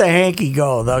 Let's let the hanky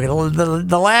go.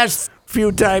 The last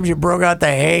few times you broke out the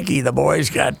hanky, the boys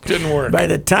didn't work. By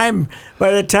the time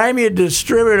you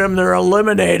distribute them, they're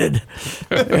eliminated.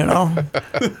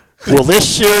 Will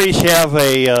this series have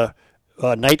a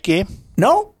night game?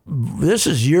 No, this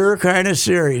is your kind of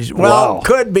series. Well, Wow.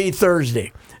 could be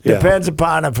Thursday. Yeah. Depends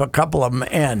upon if a couple of them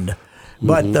end.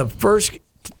 But the first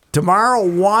tomorrow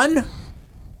 1,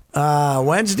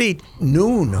 Wednesday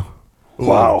noon.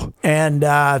 Wow. And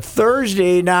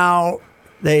Thursday now,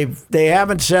 They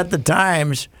haven't set the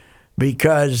times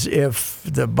because if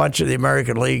the bunch of the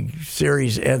American League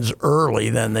Series ends early,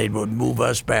 then they would move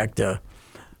us back to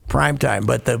prime time.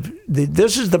 But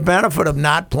this is the benefit of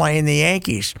not playing the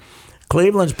Yankees.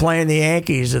 Cleveland's playing the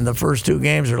Yankees, and the first 2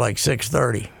 games are like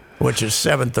 6:30, which is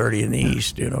 7:30 in the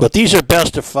East. But these are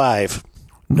best of 5.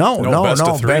 No, best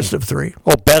of 3. Best of 3.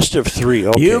 Oh, best of 3.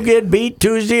 Okay. You get beat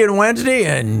Tuesday and Wednesday,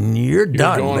 and you're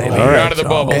done, going baby. You're out of the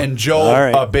bubble. And Joe, All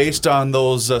right. Based on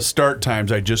those start times,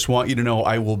 I just want you to know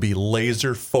I will be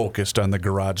laser focused on the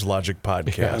Garage Logic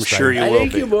podcast. I'm sure you I will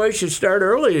think be. you boys should start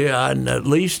early at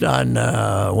least on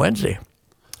Wednesday.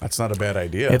 That's not a bad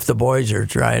idea. If the boys are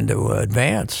trying to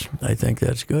advance, I think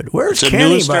that's good. Where's It's a Kenny,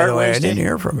 noon by start the way? Wednesday? I didn't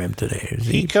hear from him today.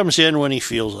 He comes in when he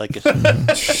feels like it.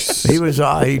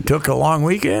 He took a long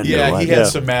weekend. or yeah, what? he had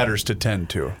some matters to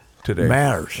tend to today.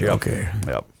 Matters. Yep. Okay.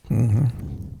 Yep.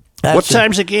 That's What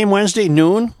time's the game Wednesday?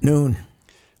 Noon? Noon.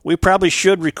 We probably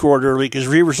should record early because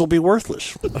Reavers will be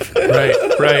worthless.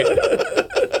 Right.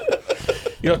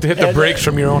 You have to hit the brakes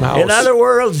from your own house. In other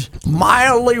words,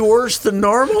 mildly worse than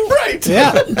normal. right.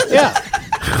 Yeah.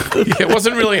 It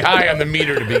wasn't really high on the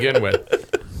meter to begin with.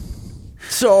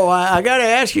 So I got to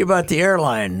ask you about the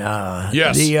airline.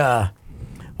 Yes.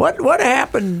 What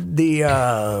happened? The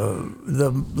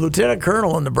lieutenant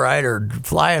colonel and the bride are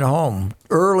flying home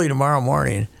early tomorrow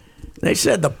morning. They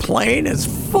said the plane is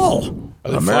full.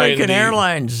 Are they American flying the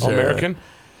Airlines. American?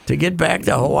 To get back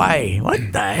to Hawaii.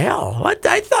 What the hell? What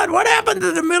happened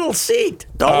to the middle seat?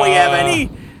 Don't we have any?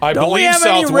 I don't we believe have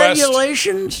any Southwest-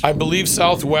 regulations? I believe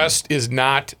Southwest is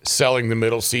not selling the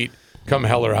middle seat come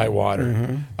hell or high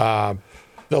water.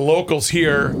 The locals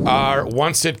here are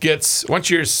once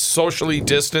you're socially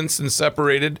distanced and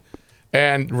separated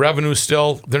and revenue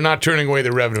still, they're not turning away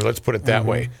the revenue. Let's put it that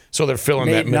way. So they're filling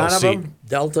that middle None of seat. them?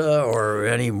 Delta or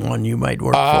anyone you might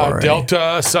work for?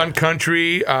 Delta, Sun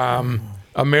Country,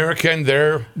 American,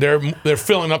 they're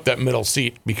filling up that middle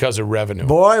seat because of revenue.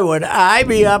 Boy, would I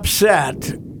be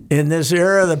upset in this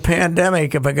era of the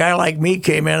pandemic if a guy like me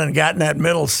came in and got in that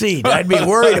middle seat. I'd be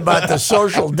worried about the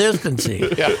social distancing.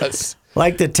 Yes.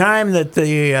 Like the time that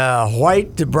the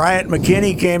white Bryant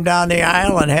McKinney came down the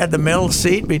aisle and had the middle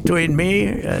seat between me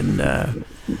and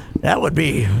that would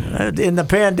be, in the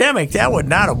pandemic, that would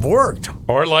not have worked.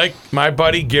 Or like my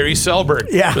buddy Gary Selberg,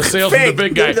 Yeah, the salesman, fake. the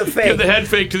big guy. Give the fake. Give the head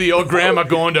fake to the old grandma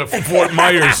going to Fort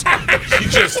Myers. She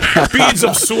just beads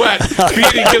of sweat.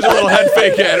 He gives a little head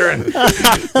fake at her, and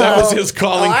that was his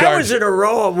calling I card. was in a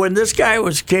row when this guy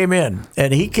came in,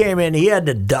 and he had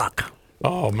to duck.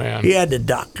 Oh, man. He had to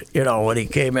duck, when he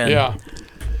came in. Yeah.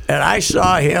 And I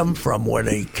saw him from when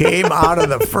he came out of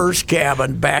the first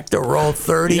cabin back to row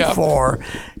 34,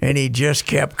 and he just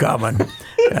kept coming.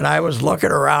 And I was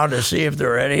looking around to see if there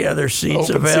were any other seats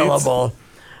Open available.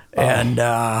 And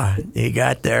he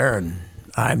got there, and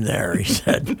I'm there.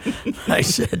 I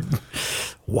said,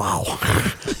 wow,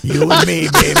 you and me,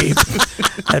 baby.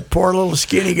 That poor little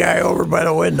skinny guy over by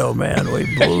the window, man,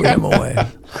 we blew him away.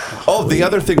 Oh, the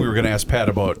other thing we were going to ask Pat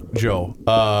about, Joe,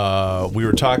 we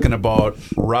were talking about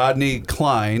Rodney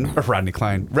Klein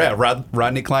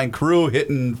crew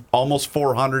hitting almost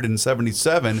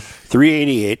 477.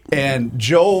 388. And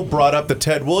Joe brought up the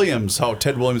Ted Williams, how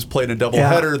Ted Williams played a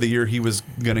doubleheader the year he was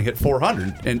going to hit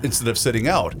 400 and instead of sitting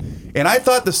out. And I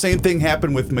thought the same thing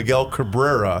happened with Miguel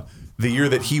Cabrera the year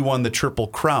that he won the Triple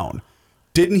Crown.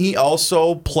 Didn't he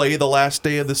also play the last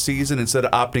day of the season instead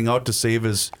of opting out to save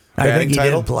his batting title? I think he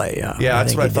did play, yeah. Yeah,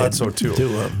 that's what I thought did so too.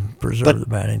 To preserve the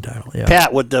batting title, yeah.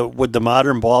 Pat, would the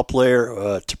modern ball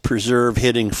player to preserve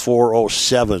hitting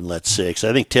 407, let's say, because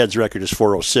I think Ted's record is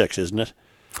 406, isn't it?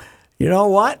 You know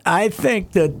what? I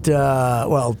think that,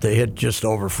 to hit just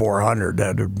over 400,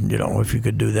 if you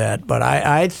could do that. But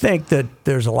I think that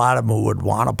there's a lot of them who would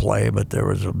want to play, but there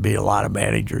would be a lot of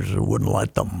managers who wouldn't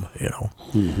let them,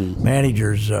 Mm-hmm.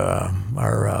 Managers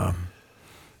are,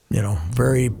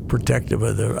 very protective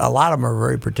of a lot of them are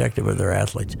very protective of their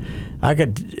athletes.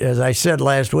 As I said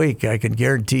last week, I can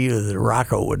guarantee you that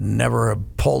Rocco would never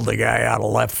have pulled the guy out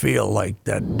of left field like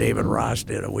that David Ross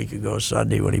did a week ago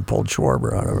Sunday when he pulled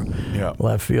Schwarber out of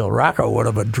left field. Rocco would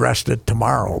have addressed it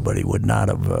tomorrow, but he would not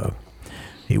have.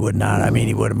 He would not. I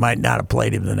mean, might not have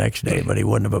played him the next day, but he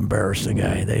wouldn't have embarrassed the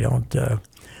guy. They don't.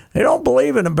 They don't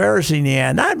believe in embarrassing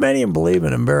you. Not many of them believe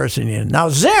in embarrassing you. Now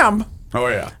Zim. Oh,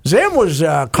 yeah. Zim was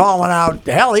calling out,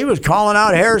 he was calling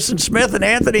out Harrison Smith and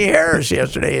Anthony Harris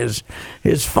yesterday,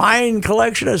 his fine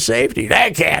collection of safety.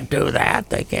 They can't do that.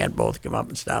 They can't both come up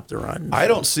and stop the run. I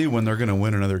don't see when they're going to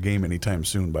win another game anytime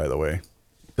soon, by the way.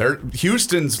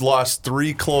 Houston's lost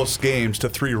 3 close games to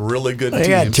 3 really good teams.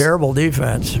 They got terrible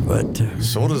defense, but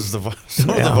so does the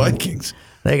Vikings.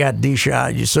 They got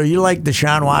Deshaun. So you like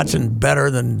Deshaun Watson better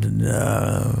than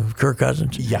Kirk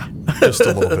Cousins? Yeah, just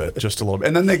a little bit.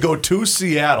 And then they go to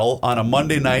Seattle on a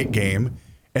Monday night game,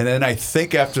 and then I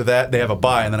think after that they have a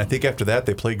bye, and then I think after that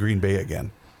they play Green Bay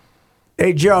again.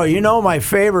 Hey, Joe, you know my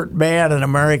favorite man in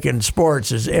American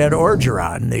sports is Ed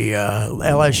Orgeron, the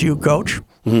LSU coach.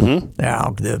 Mm-hmm.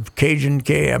 Now, the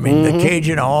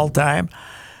Cajun of all time.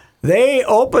 They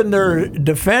opened their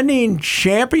defending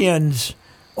champions,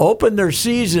 opened their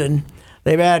season.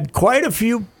 They've had quite a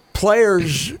few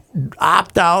players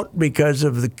opt out because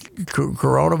of the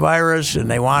coronavirus, and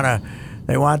they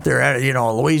want their,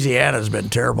 Louisiana's been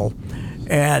terrible.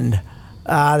 And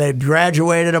they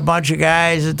graduated a bunch of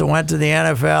guys that went to the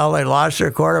NFL. They lost their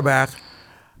quarterback.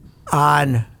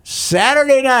 On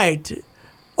Saturday night,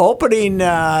 opening, they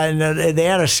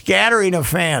had a scattering of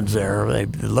fans there.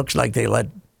 It looks like they let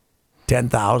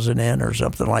 10,000 in or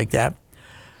something like that.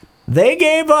 They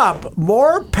gave up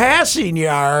more passing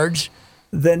yards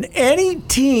than any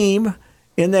team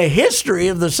in the history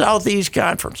of the Southeast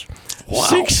Conference. Wow.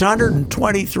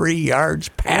 623 yards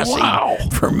passing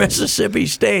for Mississippi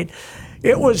State.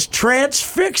 It was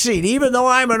transfixing, even though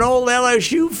I'm an old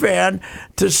LSU fan,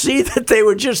 to see that they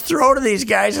would just throw to these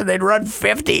guys and they'd run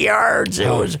 50 yards. It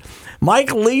was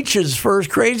Mike Leach's first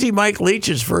game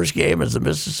as the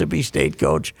Mississippi State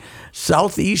coach.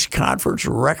 Southeast Conference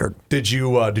record. Did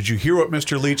you hear what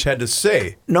Mr. Leach had to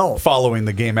say? No. Following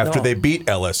the game after they beat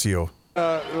LSU.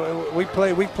 We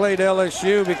played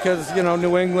LSU because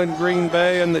New England, Green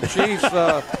Bay, and the Chiefs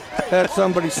had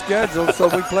somebody scheduled, so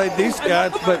we played these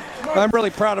guys. But I'm really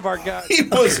proud of our guys. He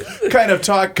was kind of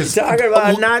talking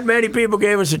about not many people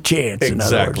gave us a chance.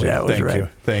 Exactly. In other words, that was right.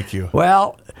 Thank you.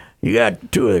 Well, you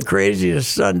got two of the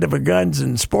craziest son of a guns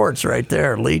in sports right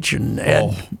there, Leach and Ed.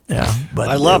 Oh. Yeah, but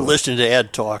I love listening to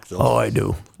Ed talk, though. Oh, I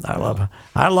do.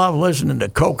 I love listening to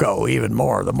Coco even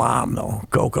more. The mom, though,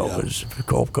 Coco is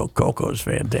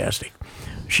fantastic.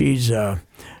 She's,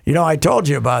 I told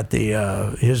you about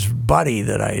his buddy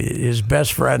his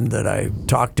best friend that I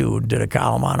talked to, did a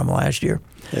column on him last year.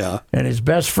 Yeah. And his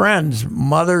best friend's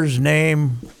mother's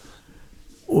nickname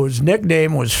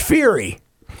was Fury.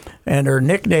 And her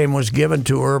nickname was given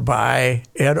to her by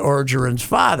Ed Orgeron's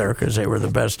father because they were the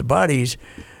best of buddies.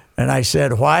 And I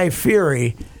said, why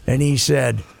Fury? And he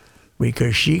said,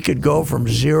 because she could go from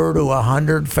 0 to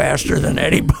 100 faster than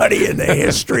anybody in the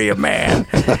history of man.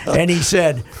 And he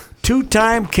said,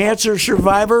 2-time cancer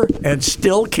survivor and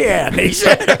still can, he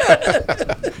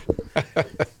said.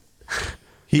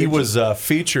 He was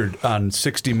featured on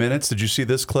 60 Minutes. Did you see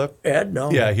this clip? Ed,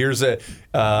 no. Yeah, here's it.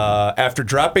 After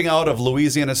dropping out of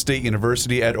Louisiana State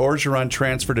University, Ed Orgeron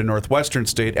transferred to Northwestern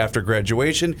State after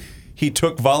graduation. He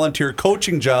took volunteer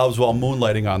coaching jobs while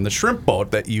moonlighting on the shrimp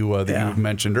boat that you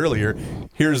mentioned earlier.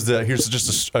 Here's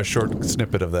just a short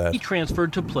snippet of that. He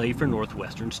transferred to play for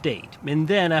Northwestern State, and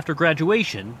then after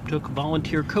graduation, took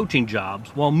volunteer coaching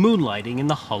jobs while moonlighting in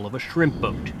the hull of a shrimp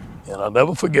boat. And I'll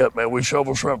never forget, man, we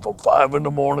shovel shrimp from 5 in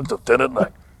the morning to 10 at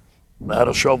night. And I had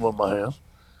a shovel in my hand,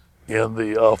 and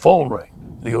the phone rang.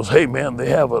 And he goes, hey, man, they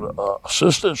have an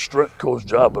assistant strength coach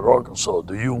job at Arkansas.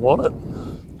 Do you want it?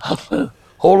 I said,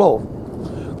 hold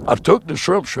on. I took the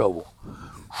shrimp shovel.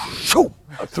 Shoo!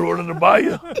 I threw it in the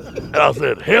bayou, and I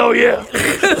said, hell yeah.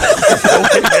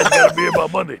 Okay, man, you got to be here by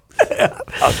Monday.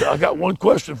 I said, I got one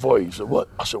question for you. He said, what?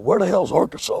 I said, where the hell's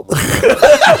Arkansas?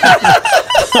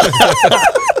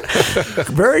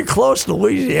 Very close to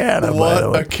Louisiana, by the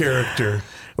way. What a character.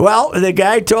 Well, the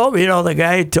guy told me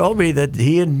that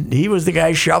he was the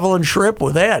guy shoveling shrimp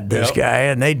with Ed, this guy,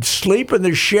 and they'd sleep in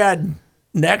the shed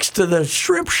next to the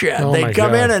shrimp shed. Oh, they'd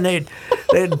come in and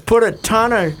they'd put a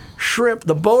ton of shrimp.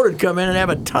 The boat would come in and have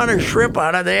a ton of shrimp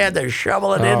on it. They had to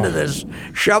shovel it onto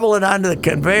the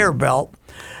conveyor belt.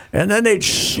 And then they'd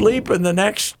sleep in the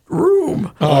next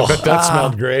room. Oh, I bet that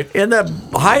smelled great. In the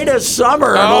height of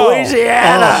summer in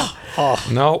Louisiana.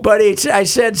 No. But I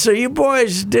said, so you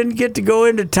boys didn't get to go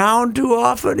into town too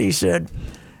often? He said,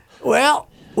 well,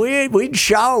 we'd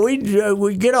shower,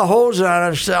 we'd get a hose on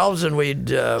ourselves, and we'd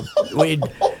get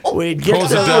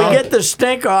the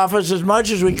stink off us as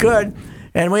much as we could.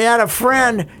 And we had a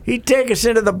friend, he'd take us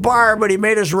into the bar, but he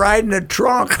made us ride in the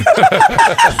trunk.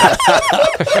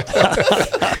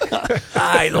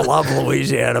 I love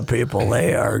Louisiana people.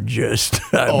 They are just,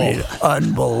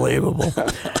 unbelievable.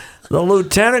 The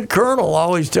lieutenant colonel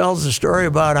always tells the story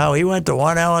about how he went to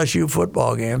one LSU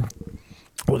football game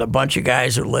with a bunch of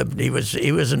guys who lived. He was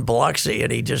in Biloxi,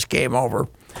 and he just came over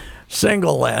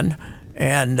single then.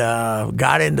 and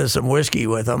got into some whiskey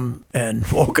with him, and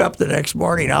woke up the next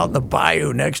morning out in the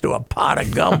bayou next to a pot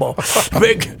of gumbo,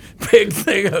 big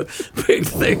thing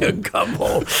of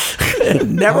gumbo.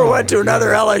 And never went to another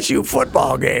LSU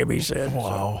football game. He said,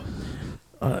 Wow.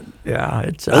 "Yeah,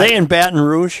 it's." Are they in Baton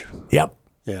Rouge? Yep.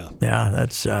 Yeah. Yeah,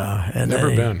 that's and Never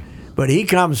then been. But he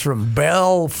comes from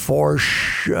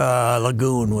Belfourche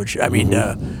Lagoon, which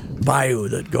bayou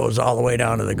that goes all the way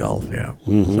down to the Gulf. Yeah,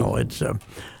 so it's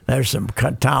there's some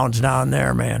towns down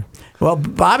there, man. Well,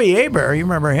 Bobby Hebert, you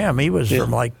remember him? He was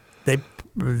from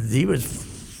he was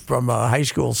from high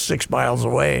school 6 miles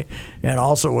away, and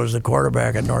also was the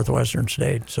quarterback at Northwestern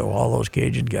State. So all those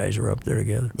Cajun guys were up there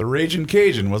together. The Raging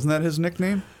Cajun, wasn't that his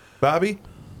nickname, Bobby?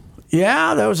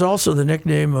 Yeah, that was also the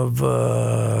nickname of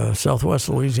Southwest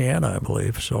Louisiana, I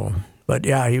believe. So, but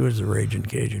yeah, he was the Raging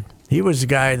Cajun. He was the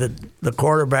guy the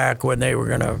quarterback when they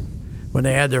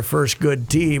had their first good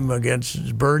team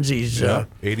against Burnsy's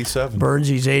 87.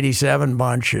 Burnsy's 87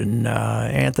 bunch, and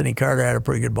Anthony Carter had a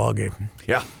pretty good ball game.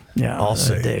 Yeah. Yeah, I'll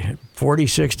say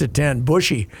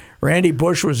 46-10. Randy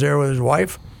Bush was there with his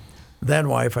wife. Then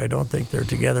wife, I don't think they're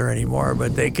together anymore,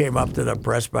 but they came up to the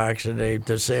press box and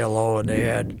to say hello, and they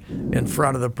had in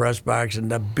front of the press box and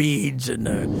the beads and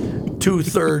the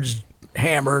 2/3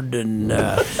 hammered, and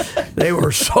they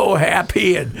were so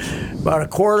happy. And about a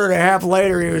quarter and a half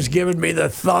later, he was giving me the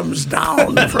thumbs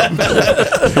down.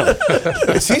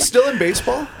 Is he still in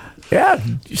baseball? Yeah,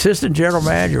 assistant general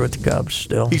manager with the Cubs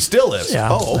still. He still is? Yeah.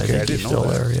 Oh, okay. I think I didn't he's know still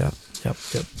that. there, yeah. Yep.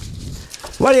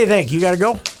 What do you think? You got to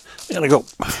go? I gotta go.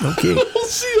 Okay.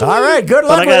 All right. Good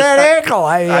luck with that ankle.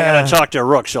 I gotta talk to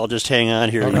Rook, so I'll just hang on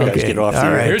here. You guys get off the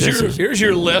air. Right. Here's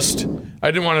your list.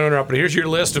 I didn't want to interrupt, but here's your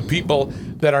list of people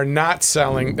that are not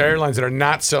selling, airlines that are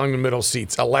not selling the middle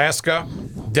seats. Alaska,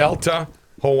 Delta,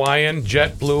 Hawaiian,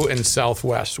 JetBlue, and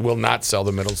Southwest will not sell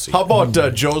the middle seat. How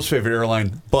about Joe's favorite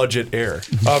airline, Budget Air?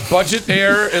 Budget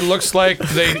Air, it looks like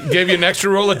they gave you an extra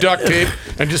roll of duct tape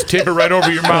and just tape it right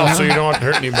over your mouth so you don't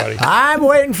hurt anybody. I'm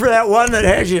waiting for that one that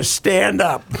has you stand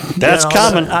up. That's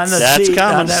coming. On the That's seat,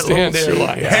 coming. On that Stand little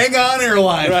airline. seat. Hang on,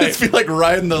 airline. Right. It's feel like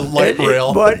riding the light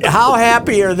rail. But how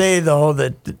happy are they, though,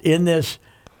 that in this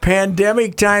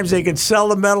pandemic times they can sell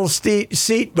the metal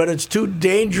seat, but it's too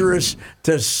dangerous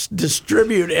to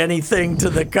distribute anything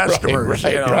to the customers.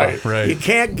 Right. You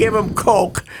can't give them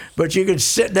Coke, but you can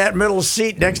sit in that middle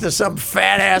seat next to some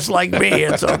fat ass like me.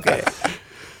 It's okay.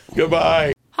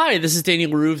 Goodbye. Hi, this is Danny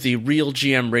LaRue of the Real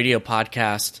GM Radio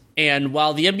Podcast. And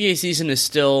while the NBA season is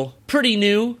still pretty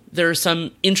new, there are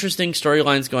some interesting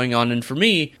storylines going on. And for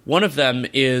me, one of them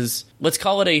is, let's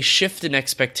call it a shift in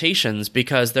expectations,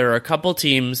 because there are a couple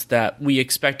teams that we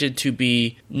expected to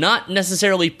be not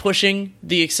necessarily pushing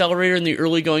the accelerator in the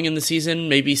early going in the season,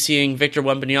 maybe seeing Victor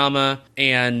Wembanyama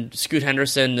and Scoot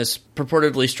Henderson, this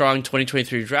purportedly strong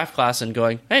 2023 draft class, and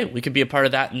going, hey, we could be a part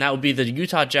of that. And that would be the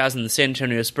Utah Jazz and the San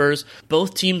Antonio Spurs.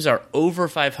 Both teams are over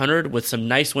 500 with some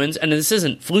nice wins. And this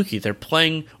isn't fluky. They're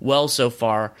playing well so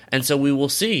far. And so we will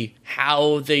see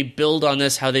how they build on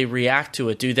this, how they react to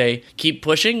it. Do they keep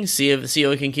pushing, see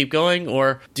how it can keep going,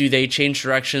 or do they change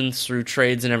directions through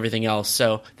trades and everything else?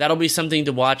 So that'll be something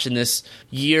to watch in this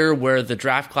year where the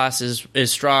draft class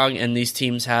is strong and these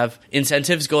teams have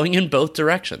incentives going in both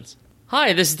directions.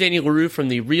 Hi, this is Danny LaRue from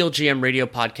the Real GM Radio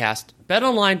Podcast.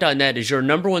 BetOnline.net is your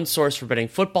number one source for betting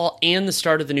football and the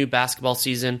start of the new basketball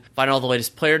season. Find all the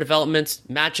latest player developments,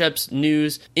 matchups,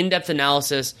 news, in-depth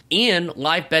analysis, and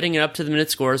live betting and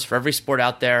up-to-the-minute scores for every sport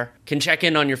out there. Can check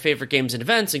in on your favorite games and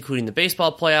events, including the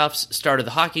baseball playoffs, start of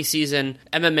the hockey season,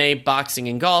 MMA, boxing,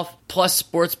 and golf, plus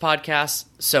sports podcasts.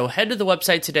 So head to the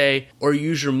website today or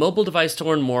use your mobile device to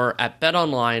learn more at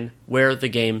BetOnline, where the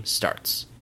game starts.